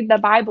you read the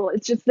Bible.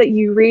 It's just that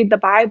you read the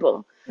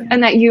Bible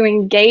and that you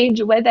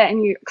engage with it,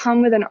 and you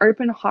come with an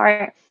open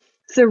heart,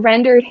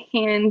 surrendered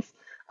hands,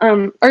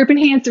 open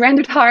hands,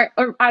 surrendered heart,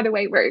 or either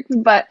way works.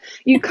 But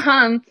you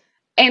come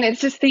and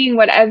it's just saying,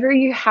 whatever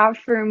you have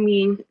for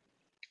me,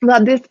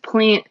 let this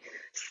plant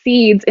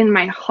seeds in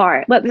my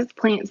heart. Let this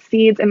plant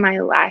seeds in my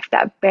life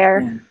that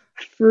bear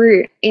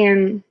fruit.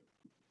 And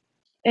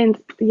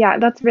yeah,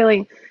 that's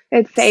really,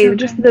 I'd say so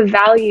just the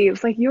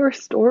values, like your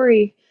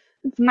story.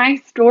 It's my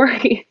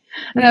story.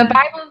 And the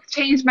Bible's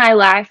changed my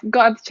life.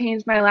 God's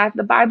changed my life.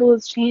 The Bible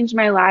has changed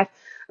my life,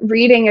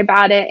 reading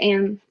about it.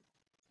 And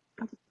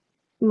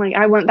like,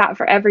 I want that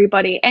for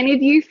everybody. And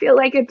if you feel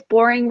like it's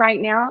boring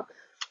right now,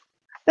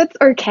 that's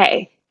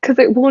okay. Because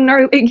it will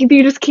know, if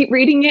you just keep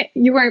reading it,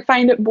 you won't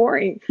find it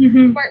boring.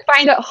 You won't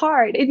find it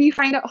hard. If you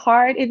find it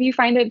hard, if you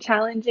find it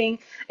challenging,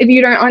 if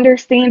you don't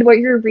understand what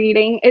you're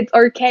reading, it's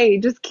okay.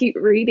 Just keep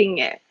reading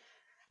it.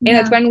 And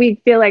it's when we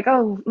feel like,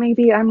 oh,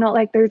 maybe I'm not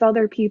like there's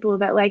other people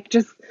that like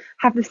just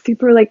have this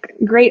super like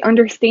great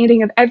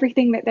understanding of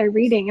everything that they're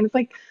reading. And it's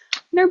like,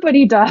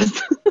 nobody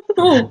does.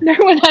 No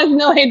one has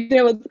no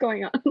idea what's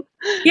going on.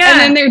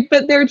 Yeah. And then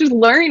they're just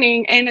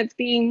learning, and it's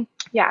being,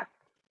 and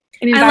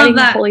inviting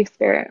the Holy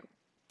Spirit.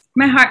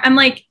 My heart, I'm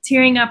like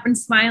tearing up and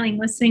smiling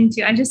listening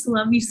to you. I just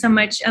love you so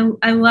much.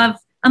 I love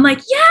I'm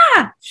like,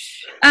 yeah.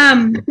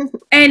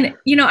 And,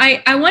 you know,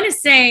 I want to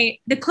say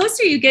the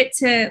closer you get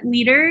to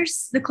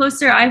leaders, the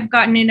closer I've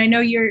gotten, and I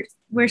know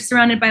we're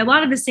surrounded by a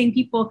lot of the same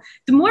people,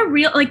 the more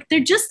real, like they're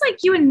just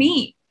like you and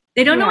me.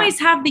 They don't always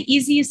have the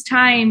easiest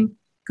time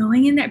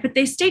going in there, but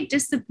they stay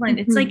disciplined.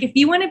 It's like, if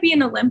you want to be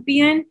an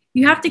Olympian,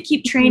 you have to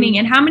keep training.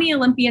 And how many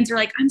Olympians are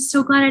like, I'm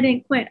so glad I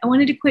didn't quit. I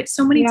wanted to quit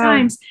so many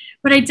times,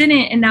 but I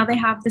didn't. And now they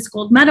have this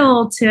gold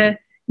medal to,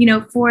 you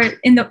know,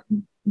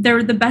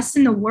 they're the best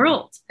in the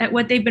world at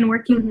what they've been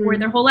working for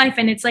their whole life.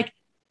 And it's like,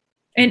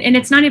 and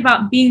it's not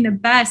about being the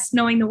best,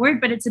 knowing the word,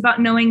 but it's about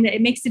knowing that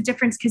it makes a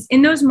difference. Because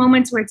in those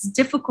moments where it's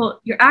difficult,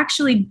 you're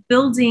actually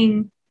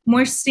building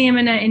more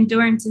stamina,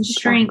 endurance, and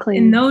strength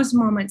in those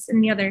moments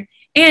than the other.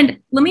 And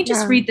let me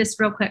just read this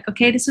real quick,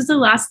 okay? This was the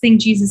last thing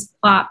Jesus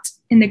plopped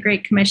in the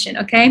Great Commission,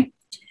 okay?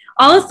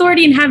 All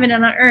authority in heaven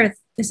and on earth,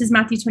 this is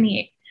Matthew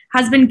 28,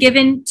 has been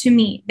given to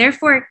me.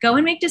 Therefore, go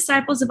and make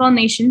disciples of all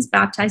nations,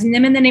 baptizing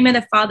them in the name of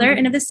the Father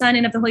and of the Son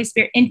and of the Holy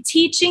Spirit, and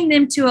teaching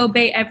them to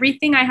obey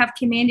everything I have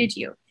commanded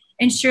you.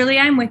 And surely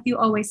I'm with you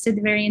always to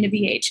the very end of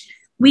the age.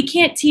 We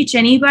can't teach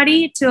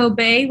anybody to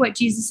obey what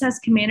Jesus has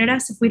commanded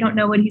us if we don't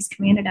know what he's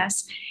commanded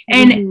us.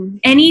 And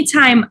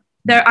anytime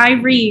that I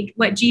read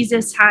what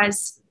Jesus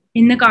has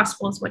in the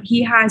Gospels, what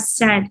he has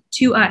said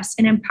to us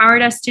and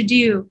empowered us to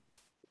do,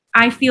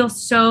 I feel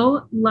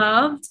so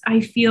loved.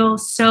 I feel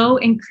so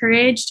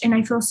encouraged, and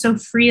I feel so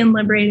free and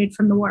liberated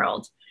from the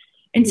world.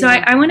 And so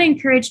I want to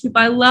encourage people.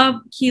 I love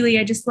Keely.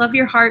 I just love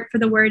your heart for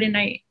the word. And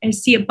I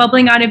see it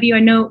bubbling out of you. I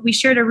know we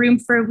shared a room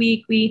for a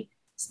week. We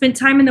spent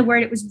time in the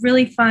word. It was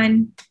really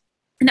fun.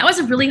 And that was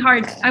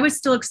I was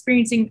still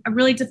experiencing a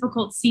really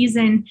difficult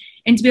season.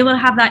 And to be able to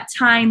have that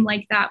time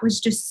like that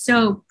was just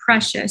so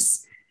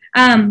precious.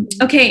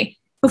 Okay,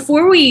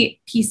 before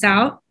we peace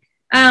out,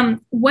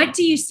 what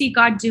do you see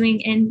God doing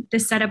in the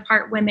Set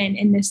Apart Women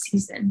in this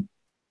season?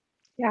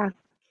 Yeah.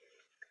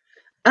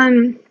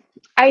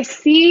 I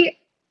feel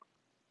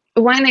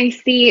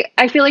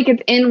like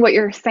it's in what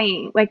you're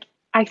saying. Like,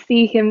 I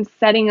see him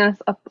setting us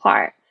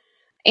apart.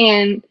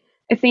 And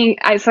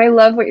I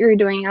love what you're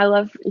doing. I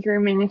love your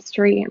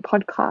ministry and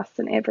podcasts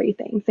and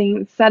everything,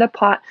 saying set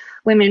apart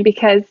women,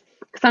 because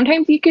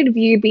sometimes you could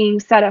view being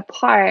set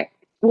apart.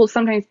 Well,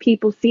 sometimes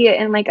people see it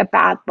in like a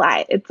bad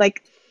light. It's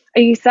like,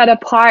 are you set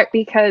apart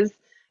because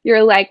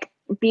you're like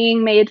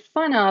being made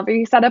fun of? Are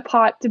you set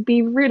apart to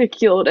be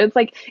ridiculed? It's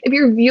like, if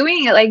you're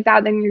viewing it like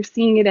that, then you're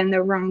seeing it in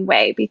the wrong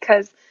way,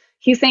 because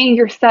he's saying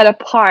you're set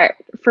apart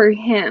for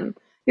him.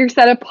 You're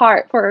set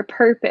apart for a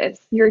purpose.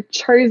 You're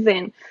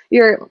chosen.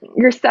 You're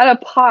set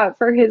apart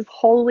for his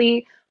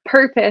holy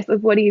purpose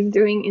of what he's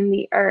doing in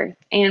the earth.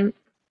 And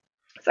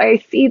so I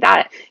see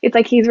that it's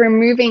like he's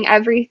removing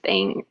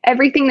everything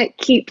that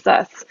keeps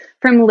us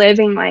from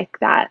living like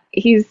that.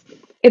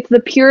 It's the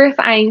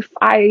purifying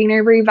fire. You know,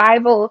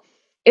 revival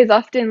is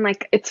often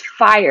like it's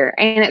fire,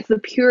 and it's the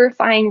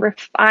purifying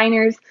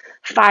refiner's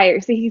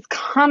fire. So he's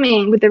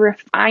coming with the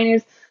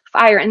refiner's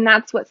fire, and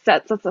that's what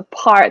sets us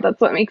apart. That's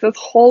what makes us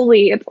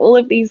holy. It's all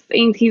of these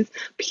things. He's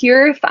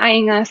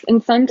purifying us,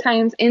 and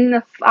sometimes in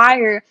the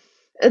fire,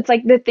 it's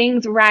like the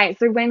things rise.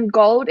 So when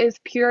gold is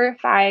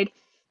purified,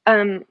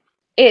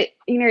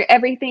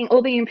 everything,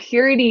 all the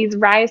impurities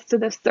rise to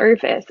the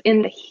surface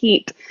in the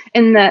heat,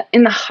 in the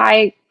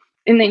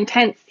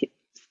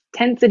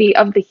intensity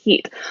of the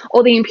heat.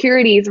 All the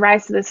impurities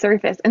rise to the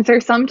surface. And so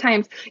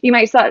sometimes you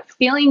might start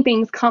feeling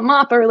things come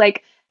up, or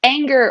like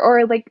anger,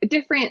 or like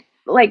different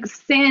like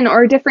sin,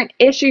 or different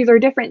issues, or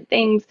different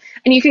things,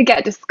 and you could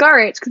get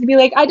discouraged because you'd be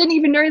like, I didn't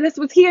even know this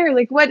was here.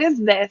 Like, what is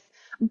this?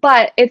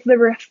 But it's the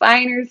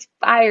refiner's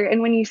fire,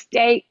 and when you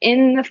stay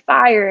in the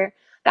fire,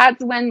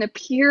 that's when the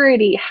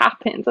purity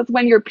happens. That's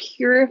when you're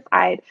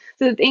purified.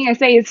 So the thing I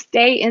say is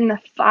stay in the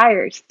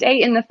fire.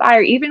 Stay in the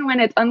fire, even when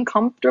it's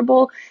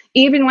uncomfortable,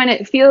 even when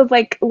it feels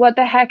like what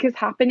the heck is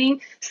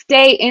happening.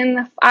 Stay in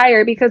the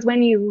fire, because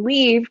when you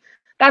leave,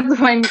 that's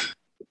when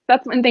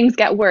things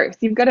get worse.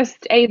 You've got to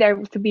stay there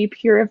to be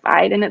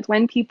purified. And it's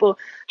when people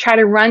try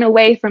to run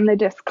away from the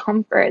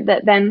discomfort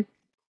that then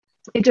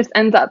it just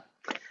ends up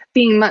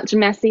being much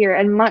messier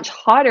and much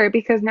hotter,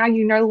 because now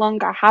you no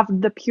longer have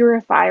the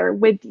purifier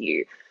with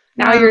you.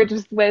 Now you're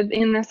just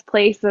within this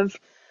place of,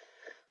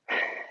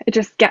 it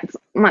just gets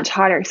much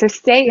hotter. So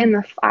stay in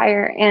the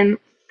fire. And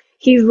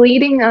he's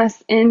leading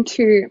us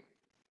into,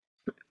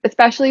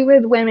 especially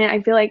with women,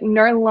 I feel like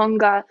no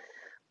longer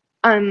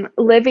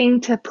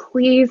living to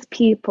please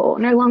people,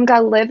 no longer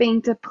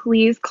living to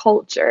please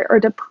culture or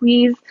to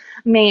please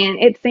man.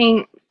 It's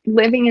saying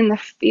living in the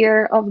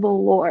fear of the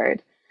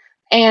Lord.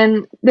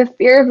 And the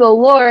fear of the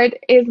Lord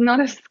is not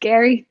a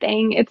scary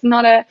thing. It's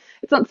not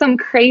some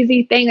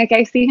crazy thing. Like,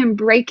 I see him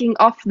breaking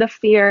off the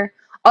fear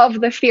of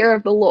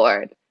the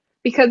Lord,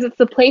 because it's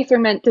the place we're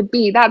meant to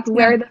be. That's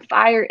where the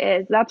fire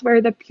is. That's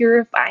where the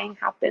purifying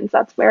happens.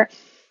 That's where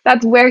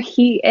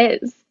he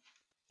is.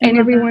 And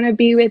if we want to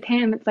be with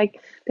him, it's like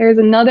there's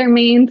another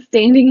man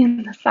standing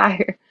in the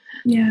fire.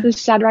 Yeah. So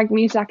Shadrach,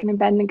 Meshach, and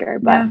Abednego.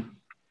 But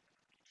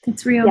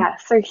it's real. Yeah.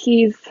 So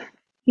he's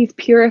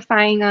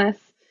purifying us.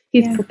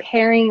 He's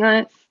preparing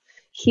us.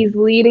 He's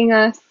leading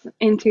us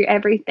into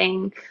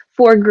everything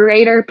for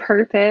greater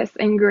purpose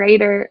and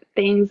greater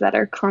things that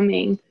are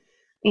coming.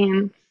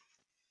 And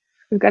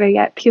we've got to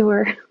get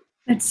pure.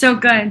 That's so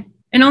good.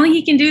 And only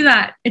He can do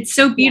that. It's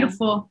so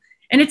beautiful. Yeah.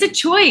 And it's a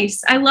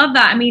choice. I love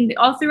that. I mean,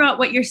 all throughout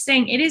what you're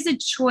saying, it is a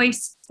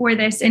choice for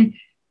this. And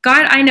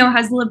God, I know,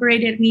 has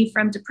liberated me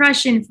from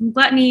depression, from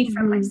gluttony,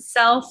 from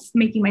myself,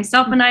 making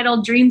myself an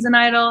idol, dreams an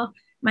idol.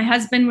 My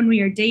husband, when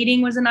we were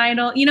dating, was an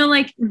idol, you know,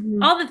 like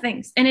all the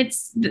things. And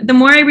it's the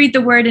more I read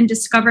the word and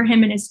discover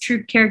Him and His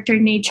true character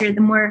and nature, the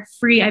more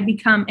free I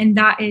become. And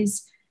that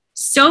is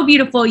so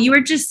beautiful. You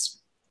are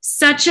just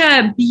such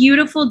a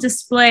beautiful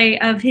display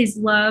of His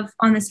love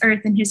on this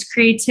earth and His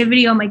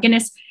creativity. Oh my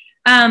goodness.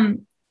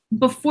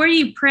 Before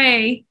you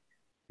pray,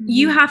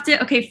 you have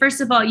to, okay,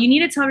 first of all, you need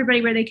to tell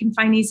everybody where they can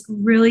find these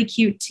really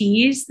cute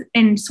tees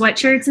and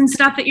sweatshirts and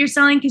stuff that you're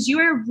selling, because you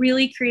are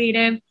really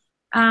creative.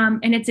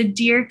 And it's a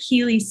Dear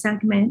Keely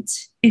segment,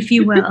 if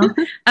you will,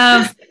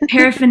 of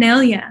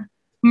paraphernalia,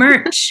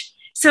 merch.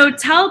 So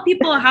tell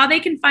people how they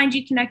can find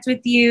you, connect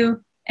with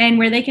you, and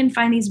where they can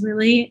find these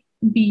really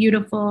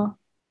beautiful.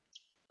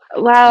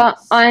 Well,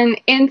 on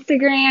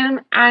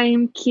Instagram,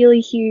 I'm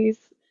Keely Hughes,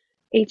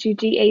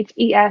 HUGHES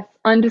 __.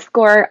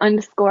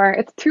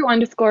 It's 2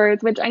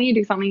 underscores, which I need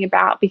to do something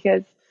about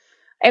because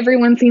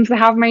everyone seems to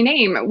have my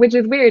name, which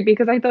is weird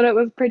because I thought it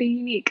was pretty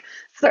unique.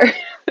 So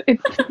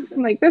it's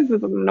like, this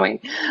is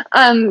annoying.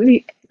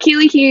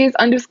 Keely Hughes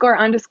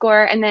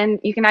 __. And then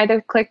you can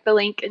either click the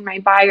link in my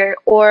bio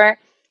or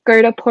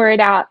go to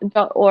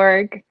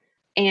pourit.org,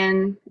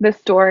 and the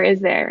store is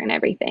there and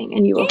everything,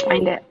 and you will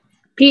find it.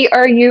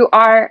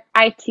 PURITRUT.org.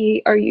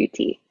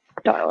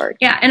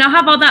 Yeah, and I'll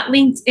have all that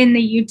linked in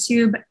the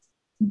YouTube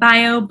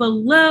bio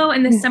below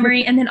in the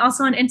summary, and then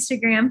also on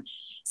Instagram.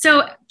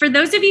 So for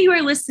those of you who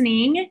are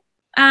listening,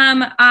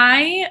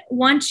 I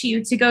want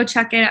you to go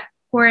check it,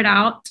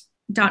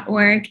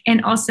 pourit.org,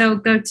 and also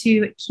go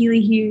to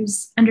Keely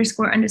Hughes __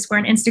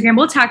 on Instagram.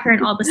 We'll tag her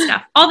in all the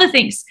stuff, all the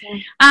things.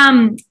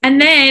 And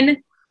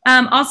then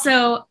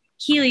also,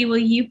 Keely, will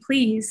you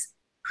please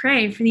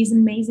pray for these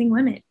amazing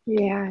women?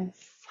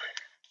 Yes.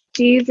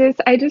 Jesus,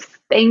 I just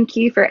thank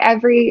you for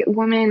every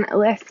woman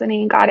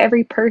listening, God,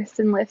 every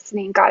person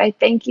listening. God, I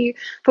thank you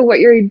for what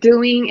you're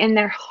doing in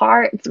their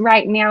hearts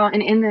right now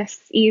and in this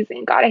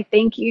season. God, I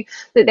thank you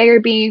that they are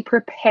being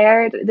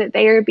prepared, that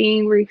they are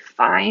being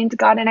refined,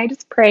 God. And I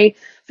just pray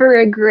for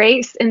a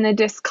grace in the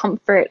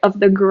discomfort of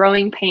the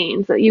growing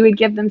pains, that you would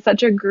give them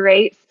such a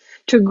grace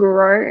to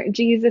grow.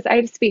 Jesus,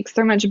 I just speak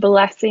so much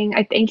blessing.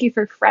 I thank you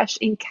for fresh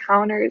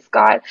encounters,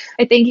 God.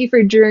 I thank you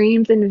for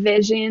dreams and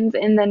visions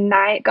in the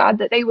night, God,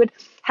 that they would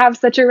have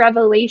such a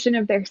revelation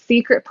of their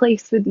secret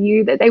place with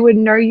you, that they would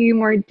know you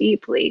more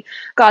deeply,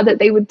 God, that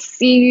they would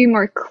see you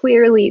more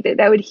clearly, that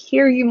they would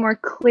hear you more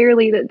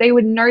clearly, that they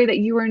would know that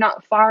you are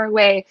not far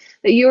away,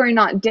 that you are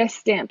not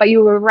distant, but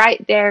you were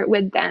right there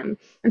with them.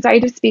 And so I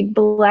just speak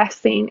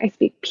blessing. I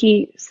speak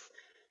peace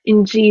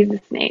in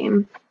Jesus'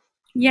 name.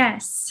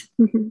 Yes.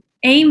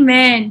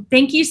 Amen.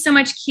 Thank you so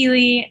much,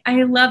 Keely.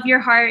 I love your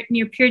heart and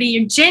your purity.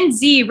 You're Gen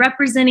Z,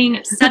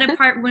 representing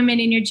set-apart women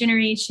in your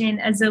generation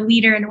as a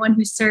leader and one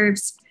who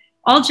serves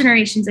all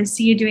generations. I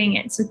see you doing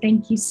it. So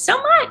thank you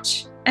so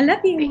much. I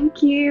love you.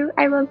 Thank you.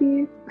 I love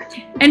you.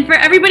 And for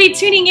everybody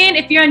tuning in,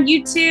 if you're on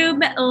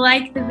YouTube,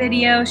 like the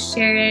video,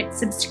 share it,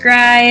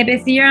 subscribe.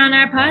 If you're on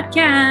our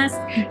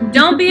podcast,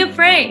 don't be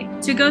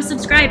afraid to go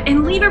subscribe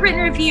and leave a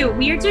written review.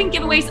 We are doing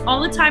giveaways all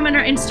the time on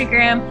our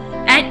Instagram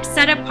at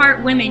Set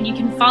Apart Women. You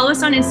can follow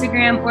us on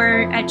Instagram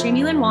or at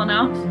Jamie Lynn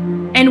Wallnau.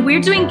 And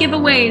we're doing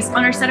giveaways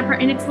on our Set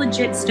Apart, and it's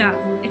legit stuff.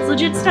 It's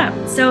legit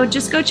stuff. So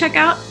just go check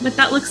out what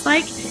that looks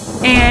like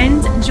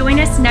and join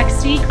us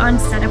next week on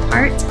Set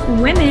Apart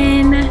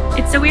Women.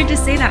 It's so weird to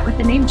say that with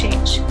the name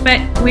change,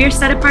 but we're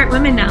Set Apart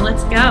Women now.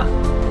 Let's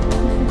go.